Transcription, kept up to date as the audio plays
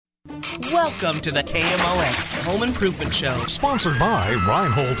Welcome to the KMOX Home Improvement Show. Sponsored by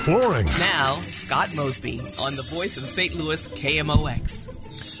Reinhold Flooring. Now, Scott Mosby on the voice of St. Louis KMOX.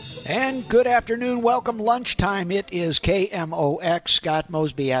 And good afternoon. Welcome lunchtime. It is KMOX. Scott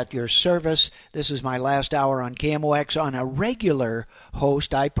Mosby at your service. This is my last hour on KMOX on a regular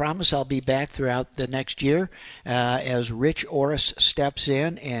host. I promise I'll be back throughout the next year as Rich Orris steps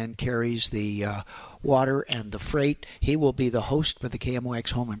in and carries the water and the freight. He will be the host for the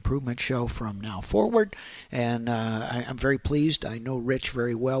KMOX Home Improvement Show from now forward, and I'm very pleased. I know Rich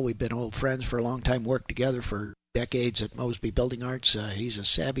very well. We've been old friends for a long time, worked together for decades at Mosby Building Arts. He's a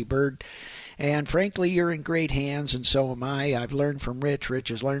savvy bird. And frankly, you're in great hands, and so am I. I've learned from Rich. Rich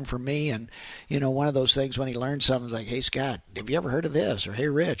has learned from me. And, you know, one of those things when he learns something is like, hey, Scott, have you ever heard of this? Or, hey,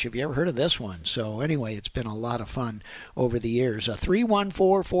 Rich, have you ever heard of this one? So, anyway, it's been a lot of fun over the years.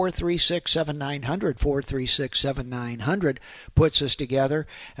 314-436-7900, 436-7900 puts us together.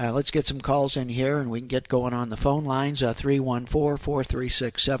 Let's get some calls in here, and we can get going on the phone lines,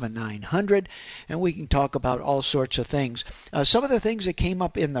 314-436-7900, and we can talk about all sorts of things. Some of the things that came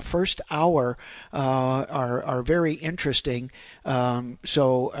up in the first hour are very interesting.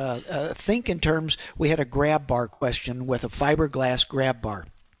 Think in terms, we had a grab bar question with a fiberglass grab bar.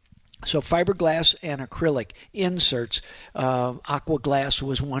 So fiberglass and acrylic inserts. Aqua Glass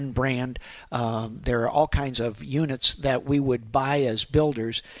was one brand. There are all kinds of units that we would buy as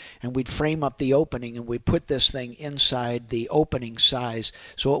builders, and we'd frame up the opening, and we'd put this thing inside the opening size.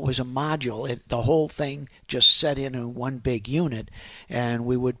 So it was a module. The whole thing just set in one big unit, and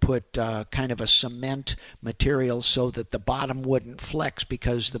we would put kind of a cement material so that the bottom wouldn't flex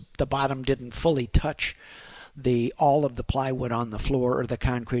because the bottom didn't fully touch all of the plywood on the floor or the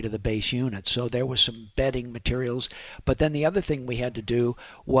concrete of the base unit. So there was some bedding materials. But then the other thing we had to do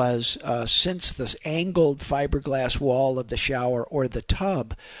was, since this angled fiberglass wall of the shower or the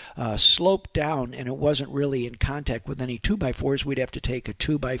tub sloped down and it wasn't really in contact with any 2x4s, we'd have to take a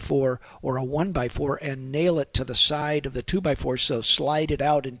 2x4 or a 1x4 and nail it to the side of the 2x4, so slide it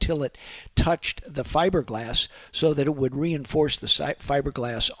out until it touched the fiberglass so that it would reinforce the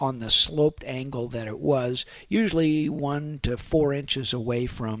fiberglass on the sloped angle that it was, usually 1 to 4 inches away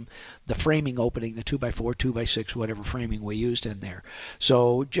from the framing opening, the 2x4, 2x6, whatever framing we used in there.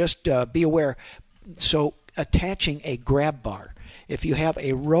 So just be aware. So attaching a grab bar. If you have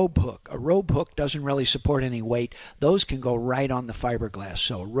a rope hook doesn't really support any weight. Those can go right on the fiberglass.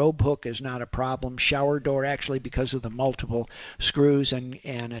 So a rope hook is not a problem. Shower door, actually, because of the multiple screws and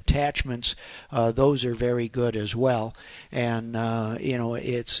attachments, those are very good as well. And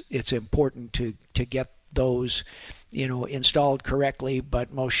it's important to get those installed correctly,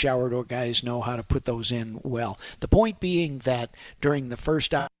 but most shower door guys know how to put those in well. The point being that during the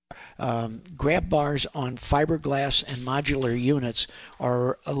first hour, grab bars on fiberglass and modular units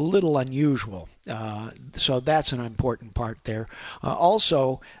are a little unusual. So that's an important part there.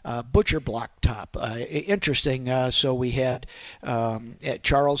 Also, butcher block top. Interesting. So we had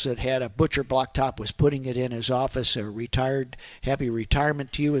Charles that had a butcher block top, was putting it in his office. Happy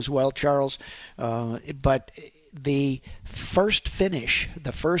retirement to you as well, Charles. But the first finish,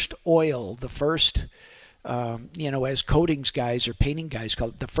 the first oil, the first as coatings guys or painting guys call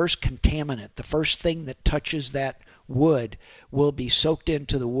it, the first contaminant, the first thing that touches that wood will be soaked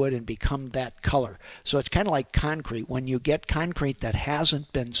into the wood and become that color. So it's kind of like concrete. When you get concrete that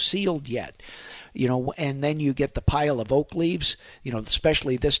hasn't been sealed yet, and then you get the pile of oak leaves,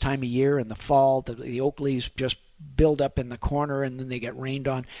 especially this time of year in the fall, the oak leaves just build up in the corner and then they get rained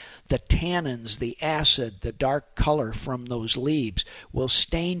on. The tannins, the acid, the dark color from those leaves will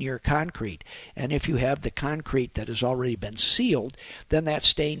stain your concrete. And if you have the concrete that has already been sealed, then that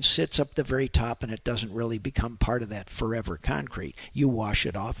stain sits up the very top and it doesn't really become part of that forever concrete. You wash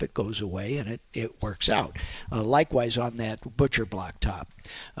it off, it goes away, and it works out. Likewise on that butcher block top.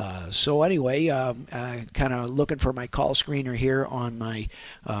 So anyway, kind of looking for my call screener here on my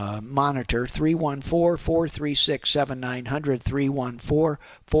monitor, 314-436-7900,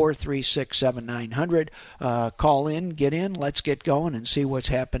 314-436-7900. Call in, get in, let's get going and see what's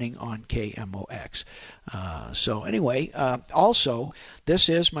happening on KMOX. So anyway, also, this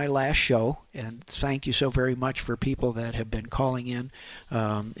is my last show, and thank you so very much for people that have been calling in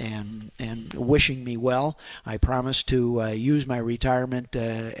and wishing me well. I promise to use my retirement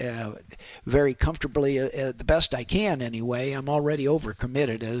very comfortably, the best I can anyway. I'm already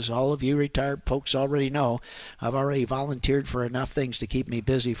overcommitted, as all of you retired folks already know. I've already volunteered for enough things to keep me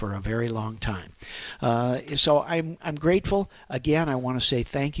busy for a very long time. So I'm grateful. Again, I want to say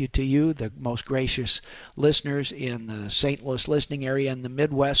thank you to you, the most gracious listeners in the St. Louis listening area in the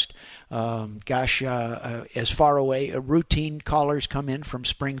Midwest. As far away, routinely 17 callers come in from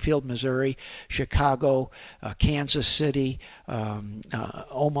Springfield, Missouri, Chicago, Kansas City,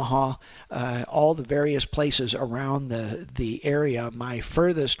 Omaha, all the various places around the area. My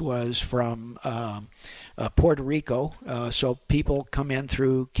furthest was from Puerto Rico, so people come in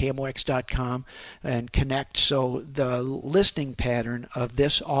through KMOX.com and connect. So the listening pattern of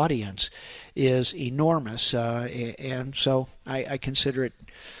this audience is enormous, and so I consider it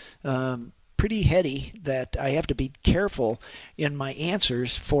pretty heady that I have to be careful in my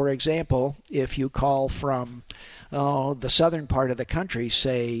answers. For example, if you call from the southern part of the country,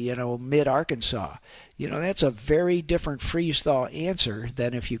 say, mid-Arkansas, that's a very different freeze-thaw answer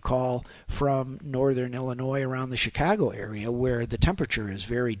than if you call from northern Illinois around the Chicago area where the temperature is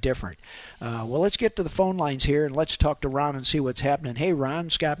very different. Well, let's get to the phone lines here and let's talk to Ron and see what's happening. Hey, Ron,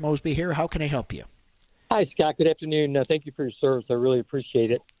 Scott Mosby here. How can I help you? Hi, Scott. Good afternoon. Thank you for your service. I really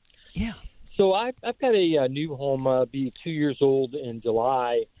appreciate it. Yeah. So I've got a new home, be 2 years old in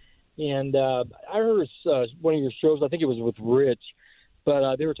July, and I heard one of your shows, I think it was with Rich,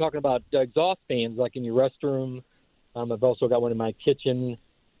 but they were talking about exhaust fans, like in your restroom. I've also got one in my kitchen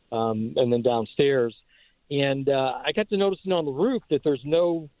and then downstairs. And I got to noticing on the roof that there's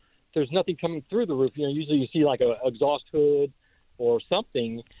nothing coming through the roof. Usually you see like a exhaust hood or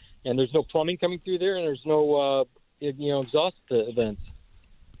something, and there's no plumbing coming through there, and there's no exhaust vents.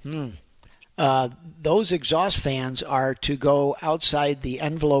 Those exhaust fans are to go outside the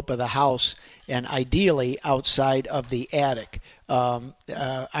envelope of the house and ideally outside of the attic.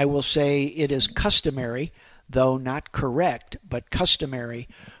 I will say it is customary, though not correct, but customary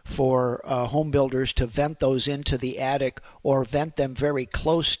for home builders to vent those into the attic or vent them very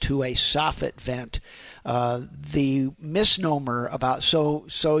close to a soffit vent. The misnomer about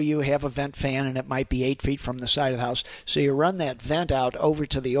so you have a vent fan and it might be 8 feet from the side of the house, so you run that vent out over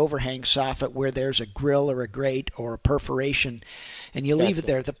to the overhang soffit where there's a grill or a grate or a perforation, and you leave it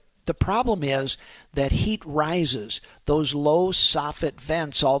there. The problem is that heat rises. Those low soffit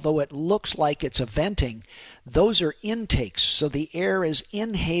vents, although it looks like it's a venting, those are intakes. So the air is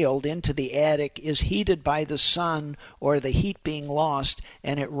inhaled into the attic, is heated by the sun or the heat being lost,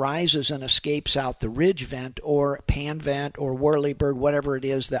 and it rises and escapes out the ridge vent or pan vent or whirlybird, whatever it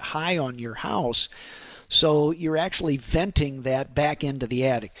is that high on your house. So you're actually venting that back into the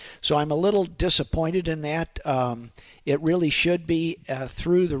attic. So I'm a little disappointed in that. It really should be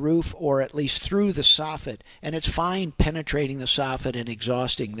through the roof or at least through the soffit, and it's fine penetrating the soffit and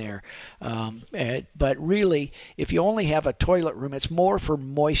exhausting there. But really, if you only have a toilet room, it's more for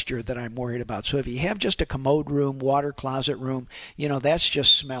moisture that I'm worried about. So if you have just a commode room, water closet room, that's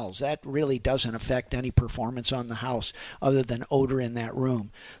just smells. That really doesn't affect any performance on the house other than odor in that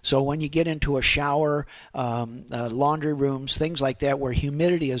room. So when you get into a shower, laundry rooms, things like that where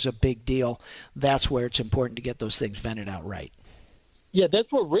humidity is a big deal, that's where it's important to get those things vented out right. Yeah, that's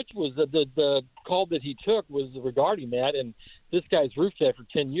what Rich was. The call that he took was regarding that, and this guy's roof had for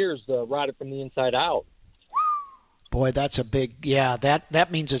 10 years rotted from the inside out. Boy, that's a big,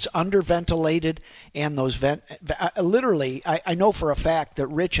 that means it's underventilated, and those literally, I know for a fact that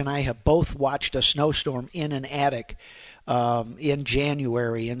Rich and I have both watched a snowstorm in an attic in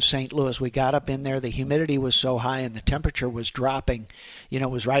January in St. Louis. We got up in there, the humidity was so high and the temperature was dropping. It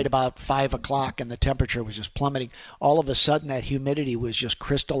was right about 5 o'clock and the temperature was just plummeting. All of a sudden that humidity was just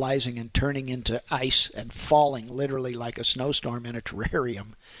crystallizing and turning into ice and falling literally like a snowstorm in a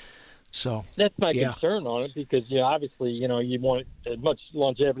terrarium. So that's my concern on it, because obviously you want as much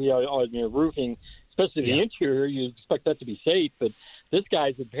longevity on your roofing, especially the interior. You expect that to be safe, but this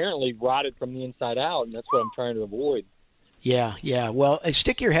guy's apparently rotted from the inside out, and that's what I'm trying to avoid. Yeah. Well,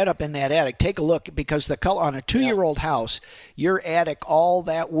 stick your head up in that attic. Take a look, because the color on a 2-year-old house, your attic, all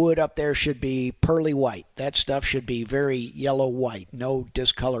that wood up there should be pearly white. That stuff should be very yellow white, no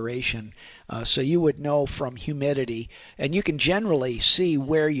discoloration. So you would know from humidity, and you can generally see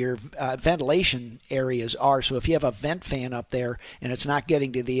where your ventilation areas are. So if you have a vent fan up there and it's not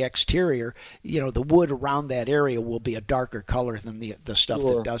getting to the exterior, the wood around that area will be a darker color than the stuff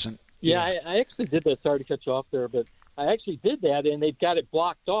that doesn't. Yeah, I actually did that. Sorry to cut you off there, but I actually did that, and they've got it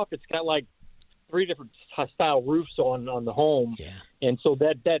blocked off. It's got like 3 different style roofs on the home. Yeah. And so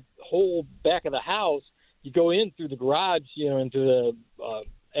that whole back of the house, you go in through the garage, into the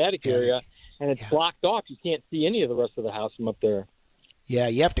attic area, and it's blocked off. You can't see any of the rest of the house from up there. Yeah,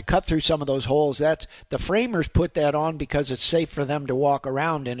 you have to cut through some of those holes. That's the framers put that on because it's safe for them to walk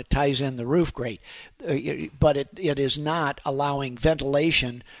around and it ties in the roof great. But it is not allowing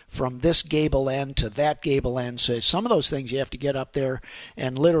ventilation from this gable end to that gable end. So some of those things you have to get up there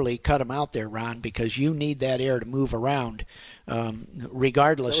and literally cut them out there, Ron, because you need that air to move around,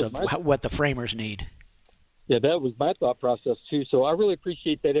 regardless of what the framers need. Yeah, that was my thought process too. So I really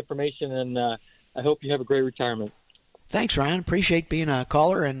appreciate that information, and I hope you have a great retirement. Thanks, Ryan. Appreciate being a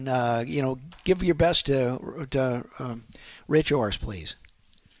caller, and give your best to Rich Orris, please.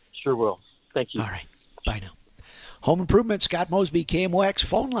 Sure will. Thank you. All right. Bye now. Home Improvement, Scott Mosby, KMOX.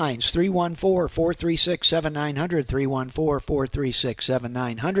 Phone lines, 314-436-7900,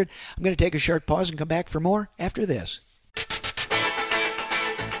 314-436-7900. I'm going to take a short pause and come back for more after this.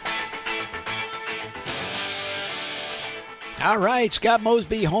 All right, Scott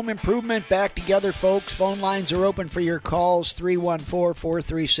Mosby, Home Improvement, back together, folks. Phone lines are open for your calls,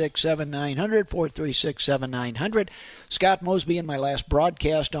 314-436-7900, 436-7900. Scott Mosby in my last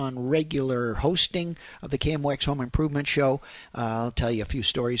broadcast on regular hosting of the KMOX Home Improvement Show. I'll tell you a few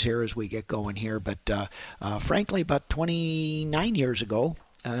stories here as we get going here, but frankly, about 29 years ago,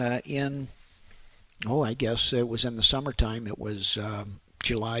 I guess it was in the summertime, it was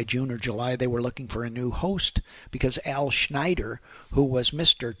June or July, they were looking for a new host because Al Schneider, who was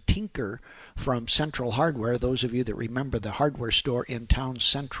Mr. Tinker from Central Hardware, those of you that remember the hardware store in town,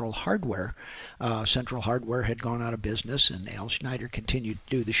 Central Hardware had gone out of business, and Al Schneider continued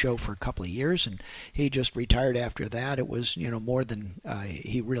to do the show for a couple of years, and he just retired after that. It was more than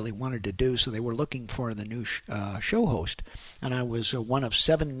he really wanted to do, so they were looking for the new show host, and I was one of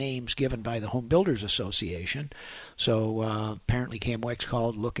 7 names given by the Home Builders Association. So apparently KMOX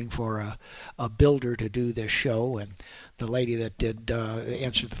called looking for a builder to do this show, and the lady that did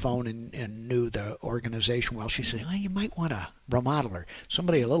answer the phone and knew the organization well, she said, you might want a remodeler,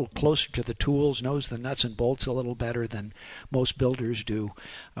 somebody a little closer to the tools, knows the nuts and bolts a little better than most builders do.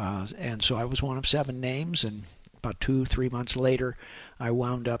 And so I was one of 7 names, and about 2-3 months later, I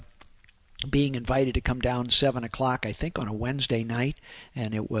wound up being invited to come down 7 o'clock, I think, on a Wednesday night,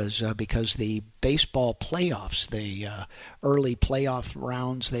 and it was because the baseball playoffs, the early playoff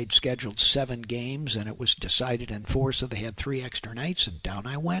rounds, they'd scheduled 7 games, and it was decided in 4, so they had 3 extra nights, and down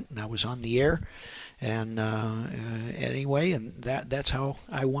I went, and I was on the air, and anyway, and that's how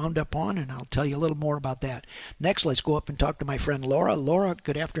I wound up on, and I'll tell you a little more about that. Next, let's go up and talk to my friend Laura. Laura,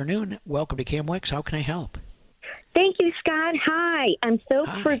 good afternoon. Welcome to KMOX. How can I help? Thank you, Scott. Hi. I'm so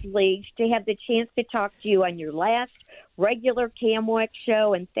privileged to have the chance to talk to you on your last regular KMOX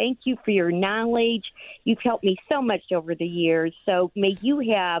show, and thank you for your knowledge. You've helped me so much over the years, so may you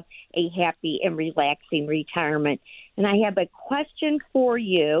have a happy and relaxing retirement. And I have a question for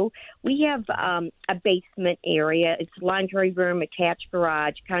you. We have a basement area. It's laundry room, attached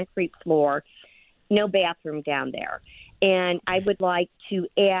garage, concrete floor, no bathroom down there. And I would like to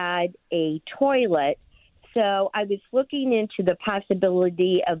add a toilet. So I was looking into the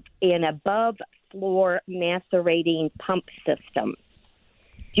possibility of an above-floor macerating pump system.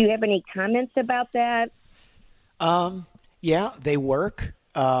 Do you have any comments about that? Yeah, they work.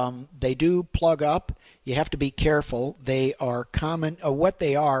 They do plug up. You have to be careful. They are common. What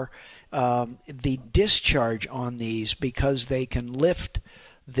they are, the discharge on these, because they can lift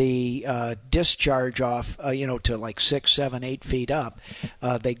the discharge off, to like 6, 7, 8 feet up.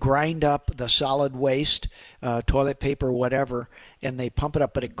 They grind up the solid waste, toilet paper, whatever, and they pump it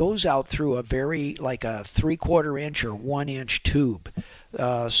up. But it goes out through a like a 3/4 inch or 1 inch tube.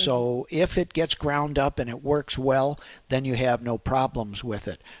 So if it gets ground up and it works well, then you have no problems with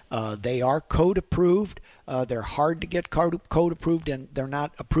it. They are code approved. They're hard to get code approved, and they're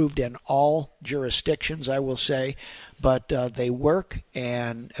not approved in all jurisdictions, I will say. But they work,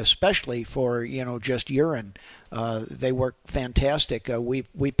 and especially for, just urine, they work fantastic.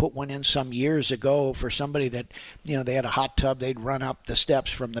 We put one in some years ago for somebody that, they had a hot tub. They'd run up the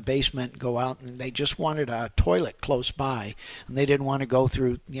steps from the basement and go out, and they just wanted a toilet close by, and they didn't want to go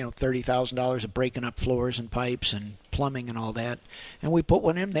through, $30,000 of breaking up floors and pipes and plumbing and all that. And we put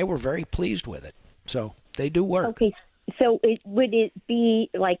one in. They were very pleased with it. So they do work. Okay. So would it be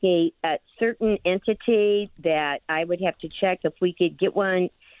like a certain entity that I would have to check if we could get one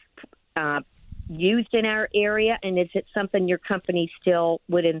used in our area? And is it something your company still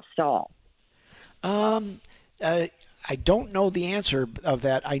would install? I don't know the answer of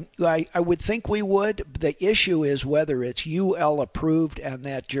that. I would think we would. The issue is whether it's UL approved and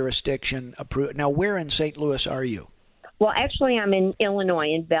that jurisdiction approved. Now, where in St. Louis are you? Well, actually, I'm in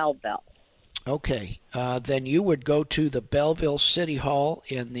Illinois, in Belleville. Okay, then you would go to the Belleville City Hall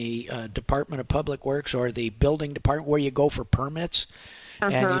in the Department of Public Works or the building department where you go for permits,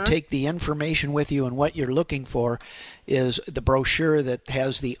 and you take the information with you, and what you're looking for is the brochure that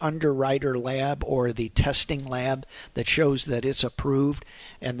has the underwriter lab or the testing lab that shows that it's approved,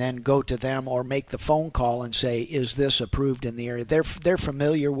 and then go to them or make the phone call and say, is this approved in the area? They're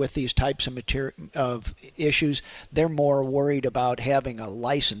familiar with these types of issues. They're more worried about having a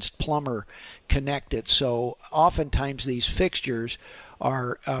licensed plumber connect it. So oftentimes these fixtures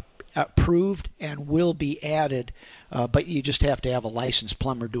are approved and will be added, but you just have to have a licensed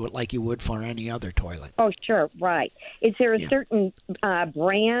plumber do it like you would for any other toilet. Oh, sure, right. Is there a certain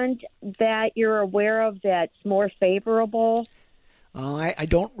brand that you're aware of that's more favorable? I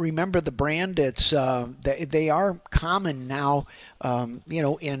don't remember the brand. It's they are common now,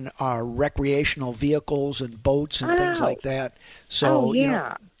 in our recreational vehicles and boats and things like that. So,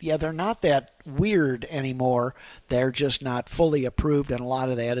 they're not that weird anymore. They're just not fully approved, and a lot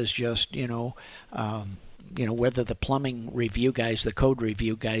of that is just, whether the plumbing review guys, the code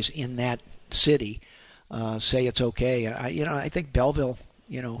review guys in that city say it's okay. I think Belleville,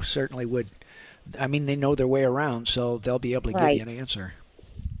 certainly would. I mean, they know their way around, so they'll be able to give you an answer.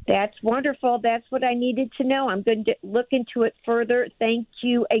 That's wonderful. That's what I needed to know. I'm going to look into it further. Thank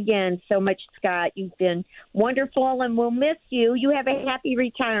you again so much, Scott. You've been wonderful, and we'll miss you. You have a happy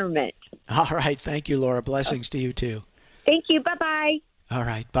retirement. All right. Thank you, Laura. Blessings to you, too. Thank you. Bye-bye. All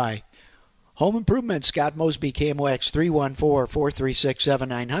right. Bye. Home Improvement, Scott Mosby, KMOX,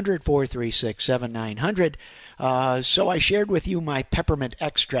 314-436-7900, 436-7900. So I shared with you my peppermint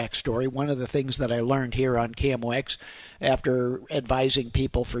extract story. One of the things that I learned here on KMOX after advising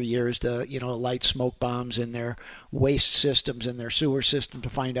people for years to, light smoke bombs in their waste systems, in their sewer system, to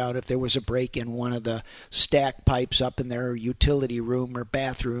find out if there was a break in one of the stack pipes up in their utility room or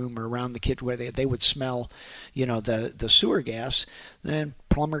bathroom or around the kitchen where they would smell, the sewer gas. Then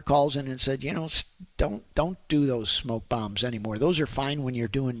plumber calls in and said, don't do those smoke bombs anymore. Those are fine when you're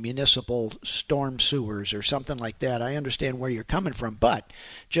doing municipal storm sewers or something like that. I understand where you're coming from, but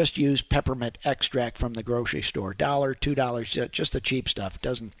just use peppermint extract from the grocery store. $1, $2, just the cheap stuff.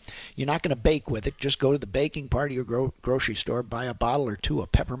 You're not going to bake with it. Just go to the baking part of your grocery store, buy a bottle or two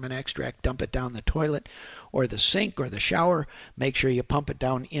of peppermint extract, dump it down the toilet or the sink or the shower. Make sure you pump it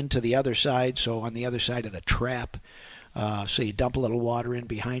down into the other side, so on the other side of the trap. So you dump a little water in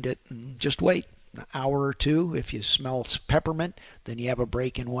behind it and just wait an hour or two. If you smell peppermint, then you have a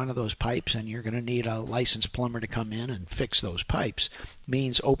break in one of those pipes, and you're going to need a licensed plumber to come in and fix those pipes.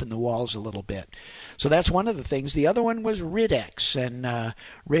 Means open the walls a little bit. So that's one of the things. The other one was Rid-X, and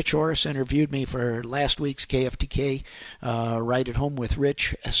Rich Orris interviewed me for last week's KFTK Right at Home with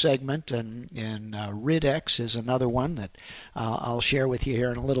Rich segment, and Rid-X is another one that I'll share with you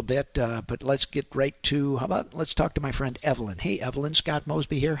here in a little bit. But let's get right to, let's talk to my friend Evelyn. Hey, Evelyn, Scott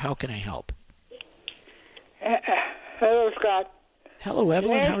Mosby here. How can I help? Hello, Scott. Hello,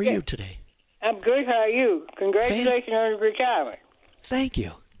 Evelyn. How are you today? I'm good. How are you? Congratulations on your retirement. Thank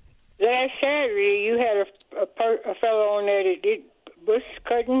you. Last Saturday, you had a fellow on there that did bush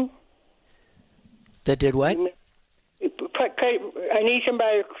cutting. That did what? I need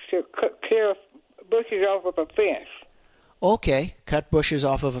somebody to clear bushes off of a fence. Okay, cut bushes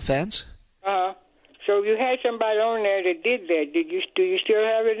off of a fence. So you had somebody on there that did that. Do you still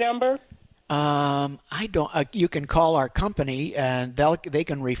have the number? I don't. You can call our company, and they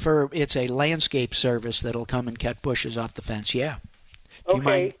can refer. It's a landscape service that'll come and cut bushes off the fence. Yeah.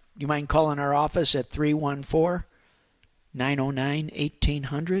 Okay. You mind calling our office at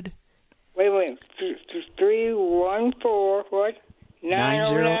 314-909-1800? Wait. 314 what?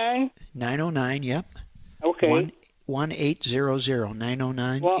 909? 909. Yep. Okay.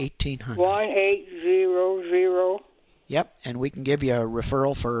 1-800-909-1800. 1800. Yep, and we can give you a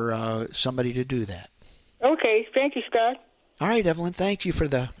referral for somebody to do that. Okay, thank you, Scott. All right, Evelyn, thank you for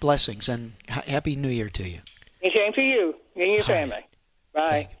the blessings, and Happy New Year to you. And same to you and your family.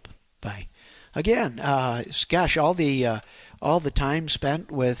 Bye. Bye. Again, gosh, all the time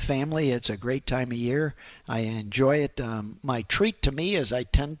spent with family, it's a great time of year. I enjoy it. My treat to me is I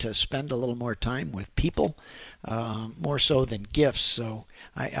tend to spend a little more time with people, more so than gifts, so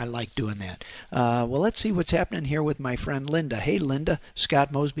I like doing that. Well, let's see what's happening here with my friend Linda. Hey, Linda,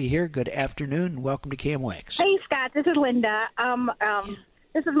 Scott Mosby here. Good afternoon, and welcome to KMOX. Hey, Scott, this is Linda.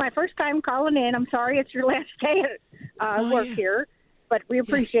 This is my first time calling in. I'm sorry it's your last day at work here, but we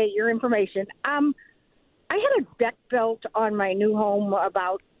appreciate your information. I had a deck built on my new home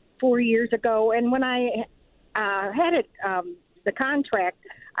about 4 years ago, and when I had it, the contract,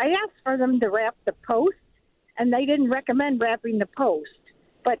 I asked for them to wrap the post, and they didn't recommend wrapping the post.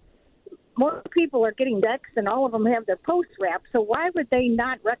 But more people are getting decks, and all of them have their posts wrapped, so why would they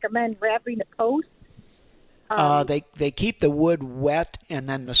not recommend wrapping the post? They keep the wood wet, and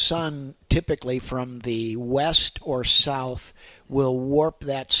then the sun, typically from the west or south, will warp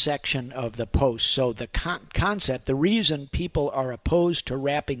that section of the post. So the concept, the reason people are opposed to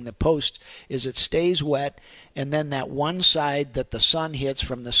wrapping the post is it stays wet, and then that one side that the sun hits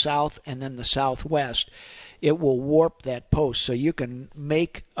from the south and then the southwest, it will warp that post. So you can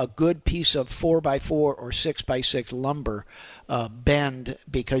make a good piece of 4x4 or 6x6 lumber bend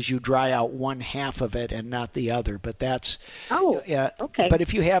because you dry out one half of it and not the other. But that's okay. But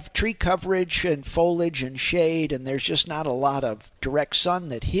if you have tree coverage and foliage and shade, and there's just not a lot of direct sun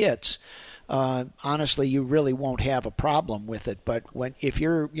that hits, honestly, you really won't have a problem with it. But if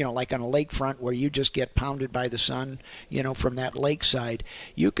you're, like on a lakefront where you just get pounded by the sun, from that lakeside,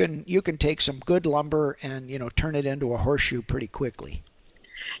 you can take some good lumber and, turn it into a horseshoe pretty quickly.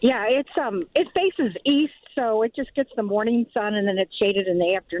 Yeah, it faces east, so it just gets the morning sun, and then it's shaded in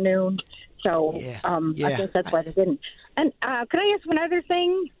the afternoon. So I think that's why they didn't. And can I ask one other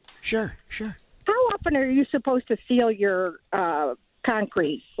thing? Sure. How often are you supposed to seal your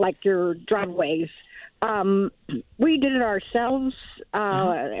concrete, like your driveways? We did it ourselves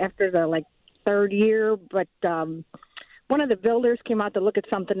after the third year, but one of the builders came out to look at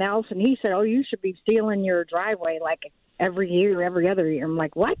something else, and he said, "Oh, you should be sealing your driveway every year, every other year." I'm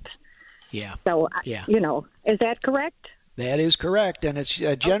like, "What?" Yeah. So is that correct? That is correct, and it's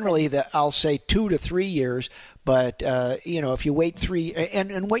generally I'll say 2 to 3 years. But if you wait 3,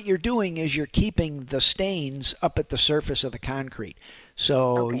 and what you're doing is you're keeping the stains up at the surface of the concrete.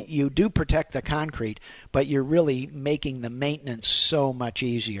 So you do protect the concrete, but you're really making the maintenance so much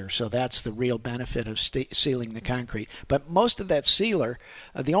easier. So that's the real benefit of sealing the concrete. But most of that sealer,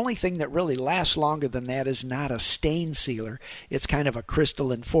 the only thing that really lasts longer than that is not a stain sealer. It's kind of a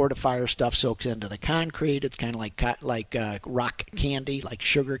crystalline fortifier. Stuff soaks into the concrete. It's kind of like rock candy, like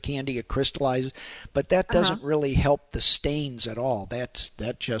sugar candy. It crystallizes, but that doesn't really help the stains at all. That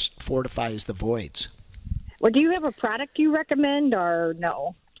just fortifies the voids. Well, do you have a product you recommend or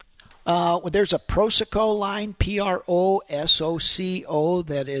no? There's a Prosoco line, Prosoco,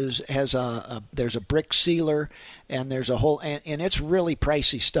 that has there's a brick sealer, and there's a whole, and it's really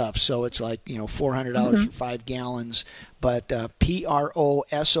pricey stuff. So it's like $400 for 5 gallons. But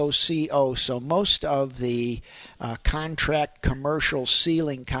Prosoco. So most of the contract commercial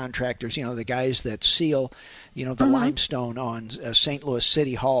sealing contractors, the guys that seal, the limestone on St. Louis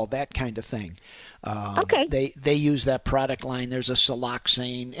City Hall, that kind of thing. They use that product line. There's a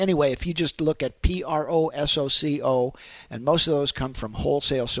siloxane. Anyway, if you just look at Prosoco, and most of those come from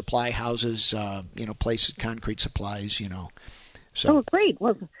wholesale supply houses, places, concrete supplies, So. Oh, great.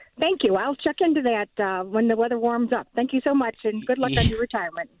 Well, thank you. I'll check into that when the weather warms up. Thank you so much, and good luck on your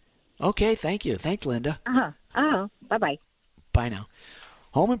retirement. Okay, thank you. Thanks, Linda. Bye-bye. Bye now.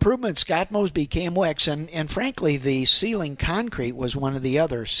 Home Improvement, Scott Mosby, KMOX, and frankly, the sealing concrete was one of the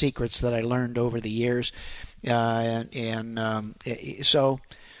other secrets that I learned over the years, so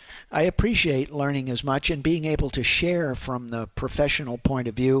I appreciate learning as much and being able to share from the professional point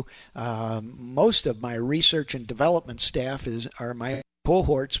of view. Most of my research and development staff are my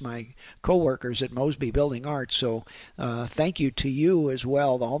cohorts, my co-workers at Mosby Building Arts. So thank you to you as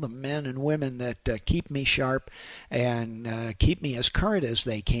well, all the men and women that keep me sharp and keep me as current as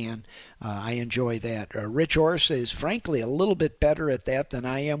they can. I enjoy that. Rich Orris is frankly a little bit better at that than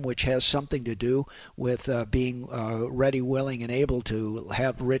I am, which has something to do with being ready, willing, and able to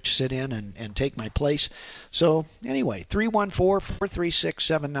have Rich sit in and take my place. So anyway,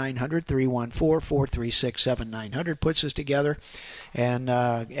 314-436-7900, 314-436-7900 puts us together. And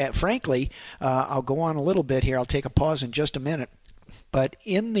frankly, I'll go on a little bit here. I'll take a pause in just a minute. But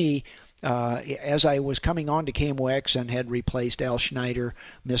in the as I was coming on to KMOX and had replaced Al Schneider,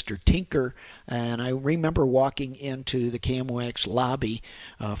 Mr. Tinker, and I remember walking into the KMOX lobby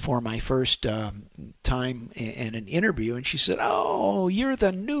for my first time in an interview, and she said, "Oh, you're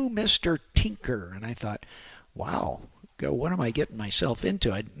the new Mr. Tinker." And I thought, wow, what am I getting myself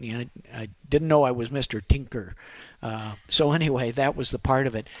into? I didn't know I was Mr. Tinker. So anyway, that was the part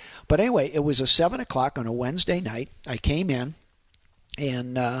of it. But anyway, it was 7 o'clock on a Wednesday night. I came in,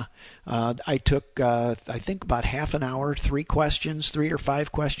 and I took, I think, about half an hour, 3 or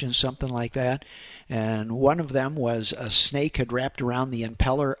 5 questions, something like that. And one of them was a snake had wrapped around the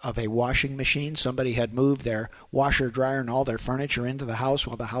impeller of a washing machine. Somebody had moved their washer, dryer, and all their furniture into the house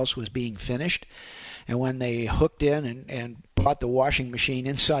while the house was being finished. And when they hooked in and brought the washing machine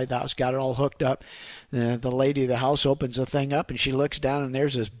inside the house, got it all hooked up, the lady of the house opens the thing up, and she looks down, and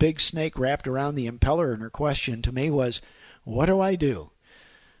there's this big snake wrapped around the impeller. And her question to me was, "What do I do?"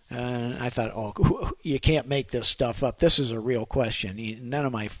 I thought, oh, you can't make this stuff up. This is a real question. None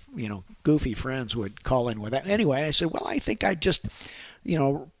of my, goofy friends would call in with that. Anyway, I said, well, I think I'd just,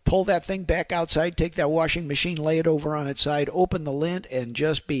 pull that thing back outside, take that washing machine, lay it over on its side, open the lid, and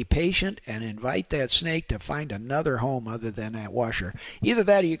just be patient and invite that snake to find another home other than that washer. Either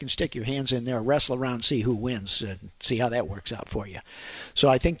that or you can stick your hands in there, wrestle around, see who wins, and see how that works out for you. So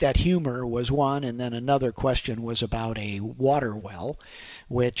I think that humor was one, and then another question was about a water well,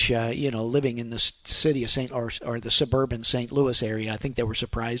 which, living in the city of or the suburban St. Louis area, I think they were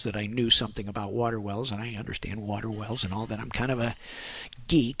surprised that I knew something about water wells, and I understand water wells and all that. I'm kind of a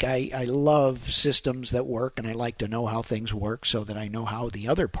geek. I love systems that work, and I like to know how things work so that I know how the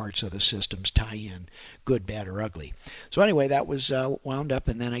other parts of the systems tie in, good, bad, or ugly. So anyway, that was wound up,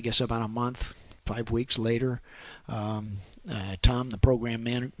 and then I guess about a month, 5 weeks later, Tom, the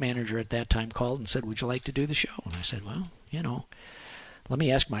program manager at that time, called and said, would you like to do the show? And I said, well, let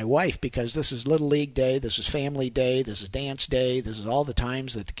me ask my wife, because this is Little League Day, this is Family Day, this is Dance Day, this is all the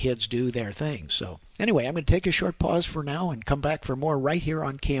times that the kids do their things. So anyway, I'm going to take a short pause for now and come back for more right here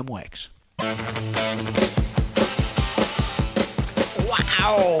on KMOX.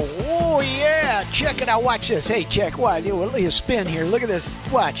 Wow! Oh yeah! Check it out. Watch this. Hey, check. What? Look at a spin here. Look at this.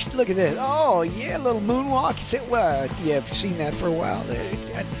 Watch. Look at this. Oh yeah, a little moonwalk. You say, well, you have seen that for a while.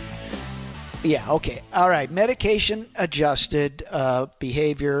 Yeah, okay. All right. Medication adjusted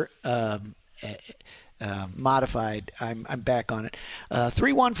behavior modified. I'm back on it.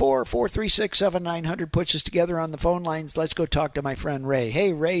 314-436-7900 puts us together on the phone lines. Let's go talk to my friend Ray.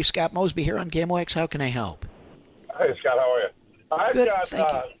 Hey, Ray, Scott Mosby here on KMOX. How can I help? Hey, Scott, how are you? I've Good, got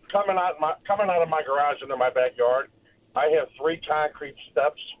thank you. coming out of my garage into my backyard, I have 3 concrete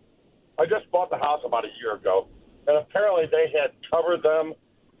steps. I just bought the house about a year ago, and apparently they had covered them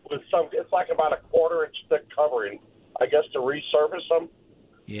with it's like about a 1/4-inch thick covering, I guess, to resurface them.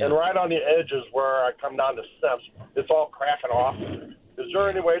 Yeah. And right on the edges where I come down the steps, it's all cracking off. Is there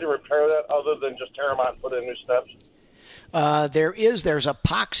any way to repair that other than just tear them out and put in new steps? There's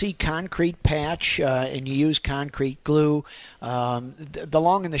epoxy concrete patch, and you use concrete glue. The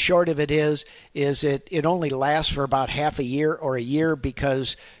long and the short of it is it only lasts for about half a year or a year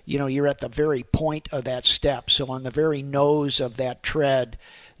because, you're at the very point of that step. So on the very nose of that tread,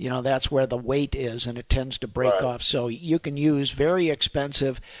 that's where the weight is, and it tends to break off. So you can use very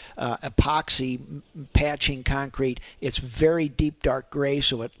expensive epoxy patching concrete. It's very deep, dark gray,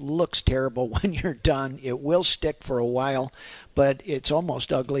 so it looks terrible when you're done. It will stick for a while, but it's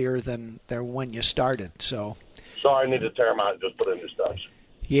almost uglier than when you started. So I need to tear them out and just put in new steps.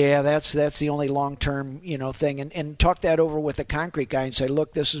 Yeah, that's the only long-term, thing. And talk that over with the concrete guy and say,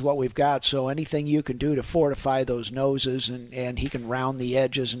 look, this is what we've got. So anything you can do to fortify those noses, and he can round the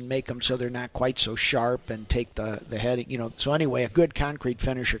edges and make them so they're not quite so sharp and take the heading, So anyway, a good concrete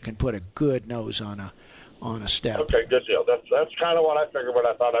finisher can put a good nose on a step. Okay, good deal. That's kind of what I figured, but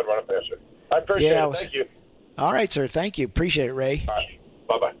I thought I'd run it past you. I appreciate it. Thank you. All right, sir. Thank you. Appreciate it, Ray. All right.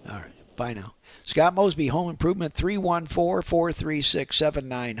 Bye-bye. All right. Bye now. Scott Mosby, Home Improvement,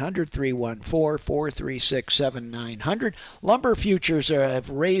 314-436-7900, 314-436-7900. Lumber futures have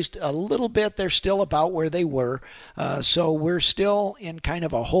raised a little bit. They're still about where they were. So we're still in kind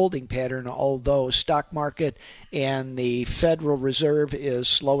of a holding pattern, although stock market and the Federal Reserve is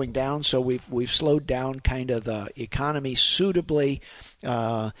slowing down. So we've slowed down kind of the economy suitably.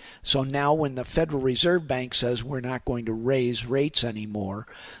 So now when the Federal Reserve Bank says we're not going to raise rates anymore,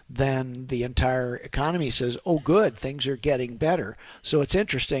 then the entire economy says, oh, good, things are getting better. So it's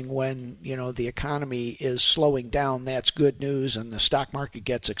interesting when, the economy is slowing down, that's good news, and the stock market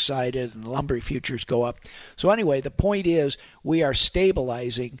gets excited and the lumber futures go up. So anyway, the point is we are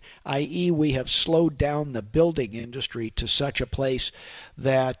stabilizing, i.e. we have slowed down the building industry to such a place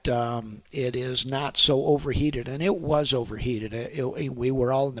that it is not so overheated. And it was overheated. We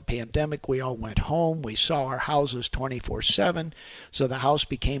were all in the pandemic. We all went home. We saw our houses 24/7. So the house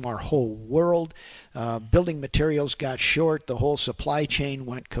became our whole world. Building materials got short. The whole supply chain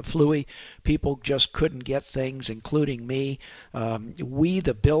went kaflooey. People just couldn't get things, including me. We,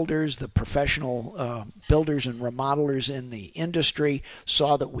 the builders, the professional builders and remodelers in the industry,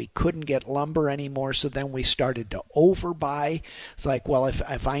 saw that we couldn't get lumber anymore. So then we started to overbuy. It's like, well,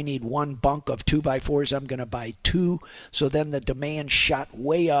 if I need one bunk of 2x4s, I'm going to buy 2. So then the demand shot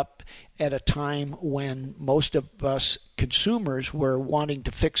way up at a time when most of us consumers were wanting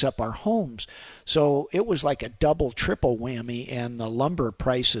to fix up our homes. So it was like a double, triple whammy, and the lumber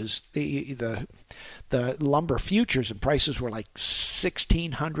prices, the the lumber futures and prices were like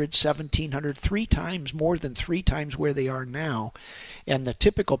 $1,600, $1,700, three times where they are now. And the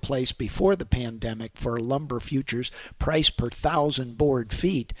typical place before the pandemic for lumber futures, price per 1,000 board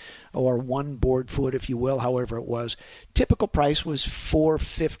feet, or one board foot, if you will, however it was, typical price was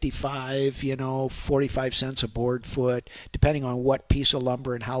 $4.55, 45 cents a board foot, depending on what piece of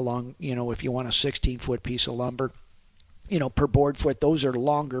lumber and how long, if you want a 16-foot piece of lumber. Per board foot, those are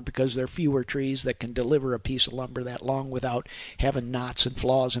longer because there are fewer trees that can deliver a piece of lumber that long without having knots and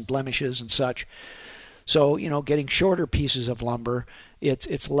flaws and blemishes and such. So, getting shorter pieces of lumber,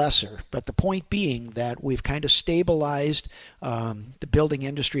 it's lesser. But the point being that we've kind of stabilized. The building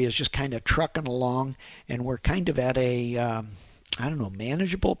industry is just kind of trucking along, and we're kind of at a,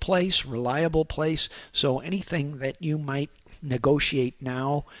 manageable place, reliable place. So anything that you might negotiate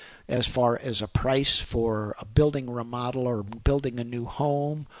now as far as a price for a building remodel or building a new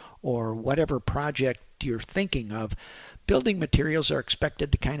home or whatever project you're thinking of, building materials are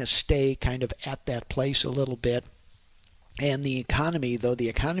expected to kind of stay kind of at that place a little bit. And the economy, though the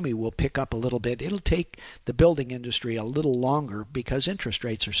economy will pick up a little bit, it'll take the building industry a little longer because interest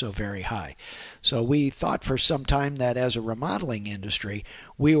rates are so very high. So we thought for some time that as a remodeling industry,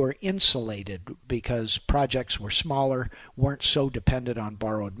 we were insulated because projects were smaller, weren't so dependent on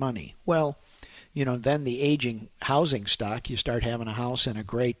borrowed money. Well, then the aging housing stock, you start having a house in a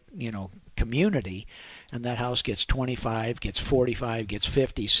great, community, and that house gets 25, gets 45, gets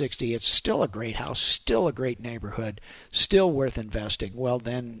 50, 60. It's still a great house, still a great neighborhood, still worth investing. Well,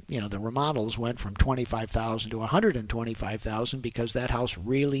 then, the remodels went from $25,000 to $125,000 because that house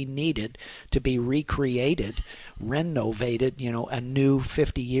really needed to be recreated, renovated, a new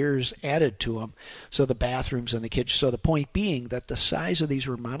 50 years added to them. So the bathrooms and the kitchen. So the point being that the size of these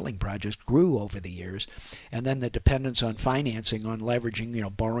remodeling projects grew over the years, and then the dependence on financing, on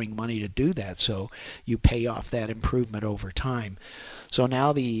leveraging, borrowing money to do that. So you pay off that improvement over time. So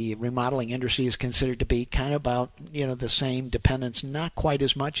now the remodeling industry is considered to be kind of about, the same dependence, not quite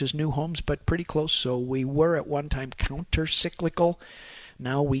as much as new homes, but pretty close. So we were at one time counter-cyclical.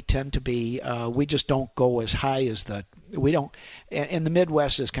 Now we tend to be, we just don't go as high as in the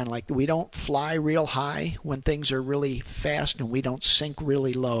Midwest is kind of like, we don't fly real high when things are really fast, and we don't sink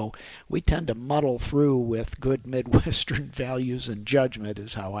really low. We tend to muddle through with good Midwestern values and judgment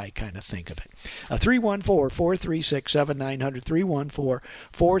is how I kind of think of it. 314-436-7900,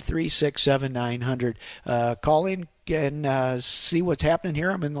 314-436-7900. Call in and see what's happening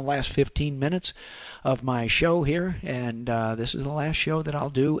here. I'm in the last 15 minutes of my show here, and this is the last show that I'll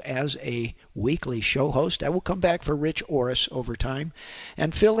do as a weekly show host. I will come back for Rich Orris over time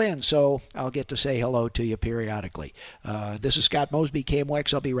and fill in, so I'll get to say hello to you periodically. This is Scott Mosby,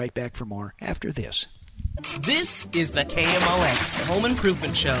 KMOX. I'll be right back for more after this. This is the KMOX Home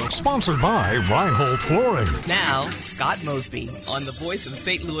Improvement Show. Sponsored by Reinhold Flooring. Now, Scott Mosby on the voice of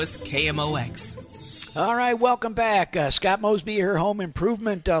St. Louis KMOX. All right, welcome back. Scott Mosby here, Home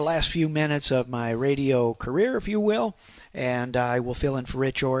Improvement. Last few minutes of my radio career, if you will. And I will fill in for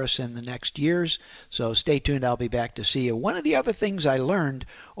Rich Orris in the next years. So stay tuned. I'll be back to see you. One of the other things I learned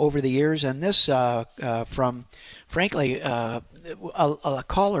over the years, and this from, frankly, a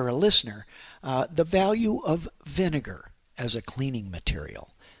caller, a listener, the value of vinegar as a cleaning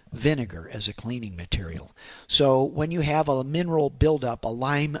material. Vinegar as a cleaning material. So when you have a mineral buildup, a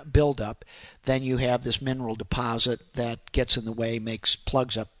lime buildup, then you have this mineral deposit that gets in the way,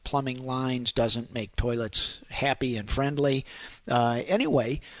 plugs up plumbing lines, doesn't make toilets happy and friendly.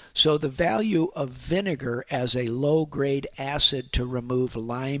 Anyway, so the value of vinegar as a low-grade acid to remove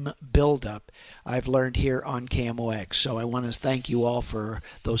lime buildup, I've learned here on KMOX. So I want to thank you all for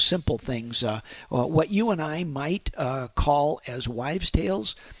those simple things. What you and I might call as wives'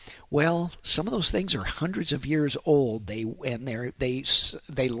 tales, well, some of those things are hundreds of years old. They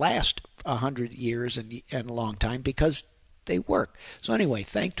last 100 years and a long time because they work. So anyway,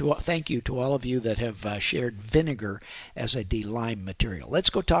 thank you to all of you that have shared vinegar as a delime material. Let's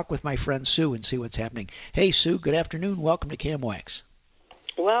go talk with my friend Sue and see what's happening. Hey, Sue, good afternoon. Welcome to KMOX.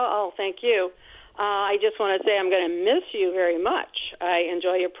 Well, thank you. I just want to say I'm going to miss you very much. I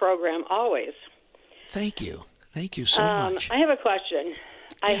enjoy your program always. Thank you. Thank you so much. I have a question. Yeah.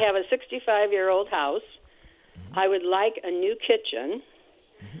 I have a 65-year-old house. Mm-hmm. I would like a new kitchen.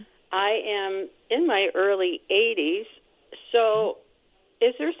 Mm-hmm. I am in my early 80s. So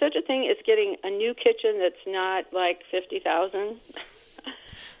is there such a thing as getting a new kitchen that's not like $50,000?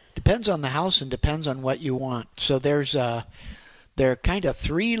 Depends on the house and depends on what you want. So there are kind of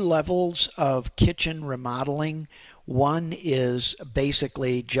three levels of kitchen remodeling. One is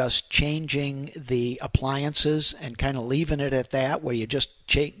basically just changing the appliances and kind of leaving it at that, where you just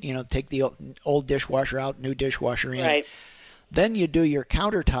take the old dishwasher out, new dishwasher in. Right. Then you do your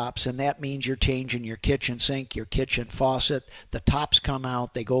countertops, and that means you're changing your kitchen sink, your kitchen faucet. The tops come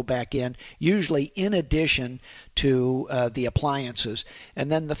out, they go back in, usually in addition to the appliances. And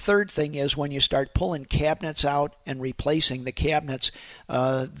then the third thing is when you start pulling cabinets out and replacing the cabinets,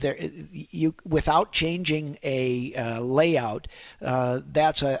 without changing a layout,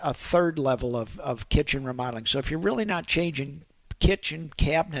 that's a third level of kitchen remodeling. So if you're really not changing kitchen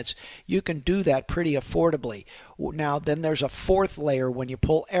cabinets, you can do that pretty affordably. Now, then there's a fourth layer when you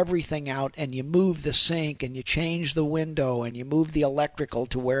pull everything out and you move the sink and you change the window and you move the electrical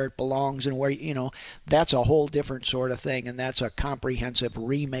to where it belongs and where, that's a whole different sort of thing, and that's a comprehensive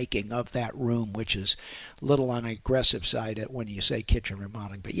remaking of that room, which is a little on the aggressive side when you say kitchen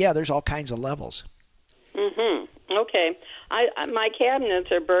remodeling. But yeah, there's all kinds of levels. Okay. My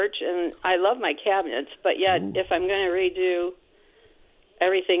cabinets are birch, and I love my cabinets, but yet if I'm going to redo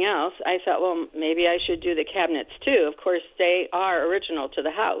everything else, I thought, well, maybe I should do the cabinets too. Of course, they are original to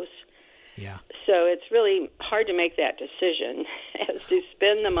the house. Yeah. So it's really hard to make that decision as to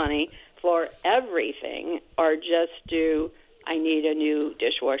spend the money for everything or just I need a new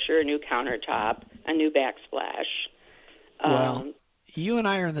dishwasher, a new countertop, a new backsplash. Well, you and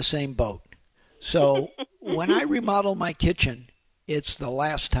I are in the same boat. So when I remodel my kitchen, it's the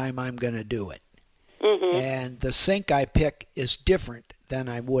last time I'm going to do it. And the sink I pick is different than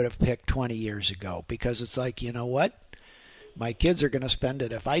I would have picked 20 years ago, because it's like, you know what? My kids are going to spend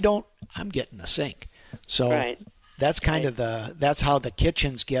it. If I don't, I'm getting the sink. So that's kind of that's how the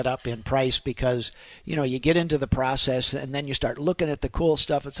kitchens get up in price, because, you get into the process and then you start looking at the cool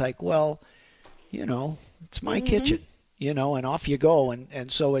stuff. It's like, well, it's my kitchen, and off you go.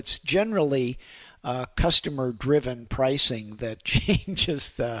 And so it's generally customer-driven pricing that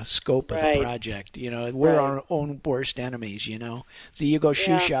changes the scope of the project. We're our own worst enemies, So you go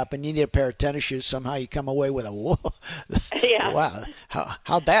shoe shop and you need a pair of tennis shoes. Somehow you come away with wow,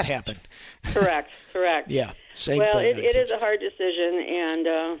 how'd that happen? Correct. Yeah, same well, thing. It is a hard decision, and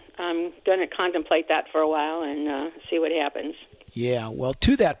I'm going to contemplate that for a while and see what happens. Yeah, well,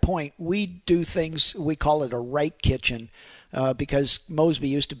 to that point, we do things, we call it a right kitchen, because Mosby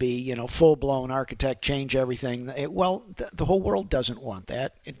used to be, full-blown architect, change everything. The whole world doesn't want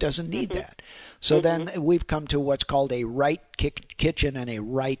that. It doesn't need that. So then we've come to what's called a right kitchen and a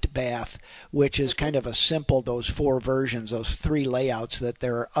right bath, which is kind of a simple, those four versions, those three layouts, that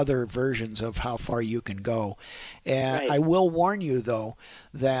there are other versions of how far you can go. And I will warn you, though,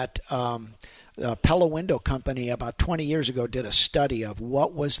 that Pella Window Company about 20 years ago did a study of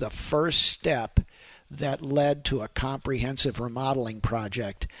what was the first step that led to a comprehensive remodeling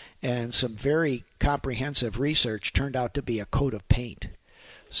project, and some very comprehensive research turned out to be a coat of paint.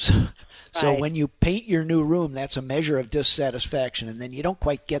 So when you paint your new room, that's a measure of dissatisfaction, and then you don't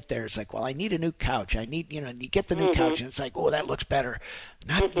quite get there. It's like, well, I need a new couch. I need, you get the new couch, and it's like, oh, that looks better.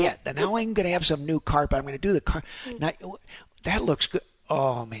 Not yet. And now I'm going to have some new carpet. I'm going to do the carpet. That looks good.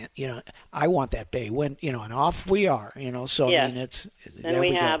 Oh man, I want that bay. When and off we are. So I mean, it's then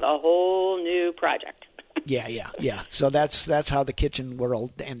we have a whole new project. Yeah. So that's how the kitchen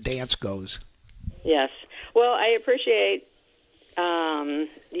world and dance goes. Yes. Well, I appreciate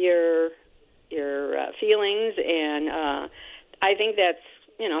your feelings, and I think that's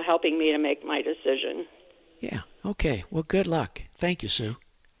helping me to make my decision. Yeah. Okay. Well, good luck. Thank you, Sue.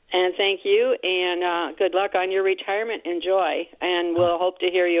 And thank you, and good luck on your retirement. Enjoy, and we'll hope to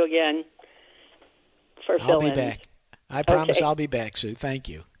hear you again for fill-ins. I'll be back. I promise I'll be back, Sue. Thank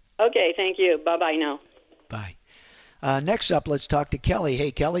you. Okay, thank you. Bye-bye now. Bye. Next up, let's talk to Kelly.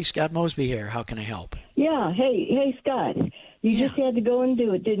 Hey, Kelly, Scott Mosby here. How can I help? Yeah. Hey, Scott. You just had to go and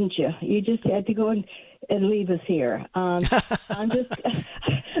do it, didn't you? You just had to go and leave us here. I'm just,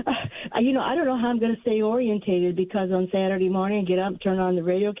 I don't know how I'm going to stay orientated, because on Saturday morning I get up, turn on the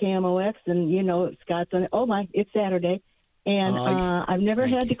radio, KMOX, and, Scott's on it. Oh, my, it's Saturday. And I've never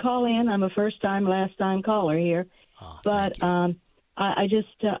had to call in. I'm a first-time, last-time caller here. But I just,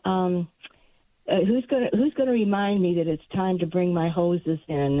 who's going to remind me that it's time to bring my hoses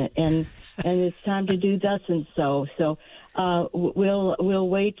in, and it's time to do thus and so. So we'll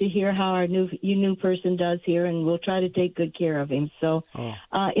wait to hear how our new person does here, and we'll try to take good care of him. So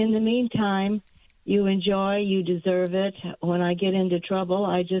in the meantime, you enjoy, you deserve it. When I get into trouble,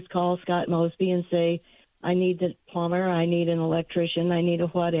 I just call Scott Mosby and say, I need the plumber, I need an electrician, I need a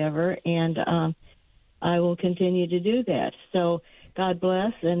whatever, and I will continue to do that. So God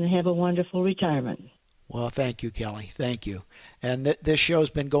bless, and have a wonderful retirement. Well, thank you, Kelly. Thank you. And this show's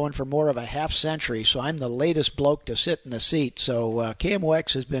been going for more of a half century, so I'm the latest bloke to sit in the seat. So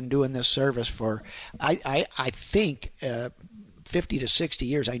KMOX has been doing this service for, I think, 50 to 60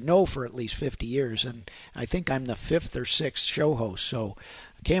 years. I know for at least 50 years, and I think I'm the 5th or 6th show host. So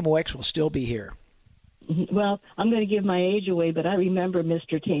KMOX will still be here. Well, I'm going to give my age away, but I remember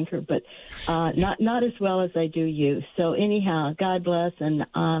Mr. Tinker, but not as well as I do you. So anyhow, God bless, and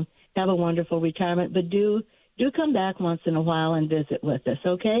have a wonderful retirement. But do come back once in a while and visit with us,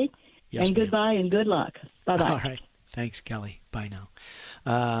 okay? Yes, and goodbye and good luck. Bye-bye. All right. Thanks, Kelly. Bye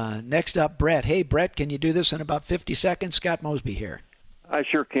now. Next up, Brett. Hey, Brett, can you do this in about 50 seconds? Scott Mosby here. I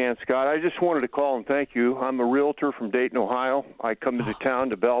sure can, Scott. I just wanted to call and thank you. I'm a realtor from Dayton, Ohio. I come into town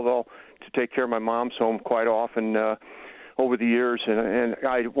to Belleville to take care of my mom's home quite often over the years, and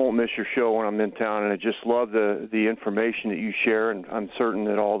I won't miss your show when I'm in town, and I just love the information that you share, and I'm certain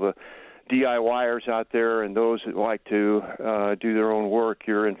that all the DIYers out there and those that like to do their own work,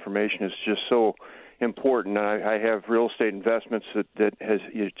 your information is just so important. I have real estate investments that has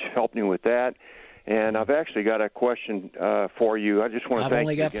helped me with that. And I've actually got a question for you. I just want to thank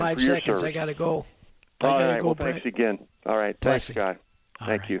you again for your service. I've only got 5 seconds. I got to go. All right. Well, thanks again. All right. Thanks, Scott.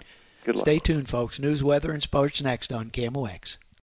 Thank you. Good luck. Stay tuned, folks. News, weather, and sports next on KMOX.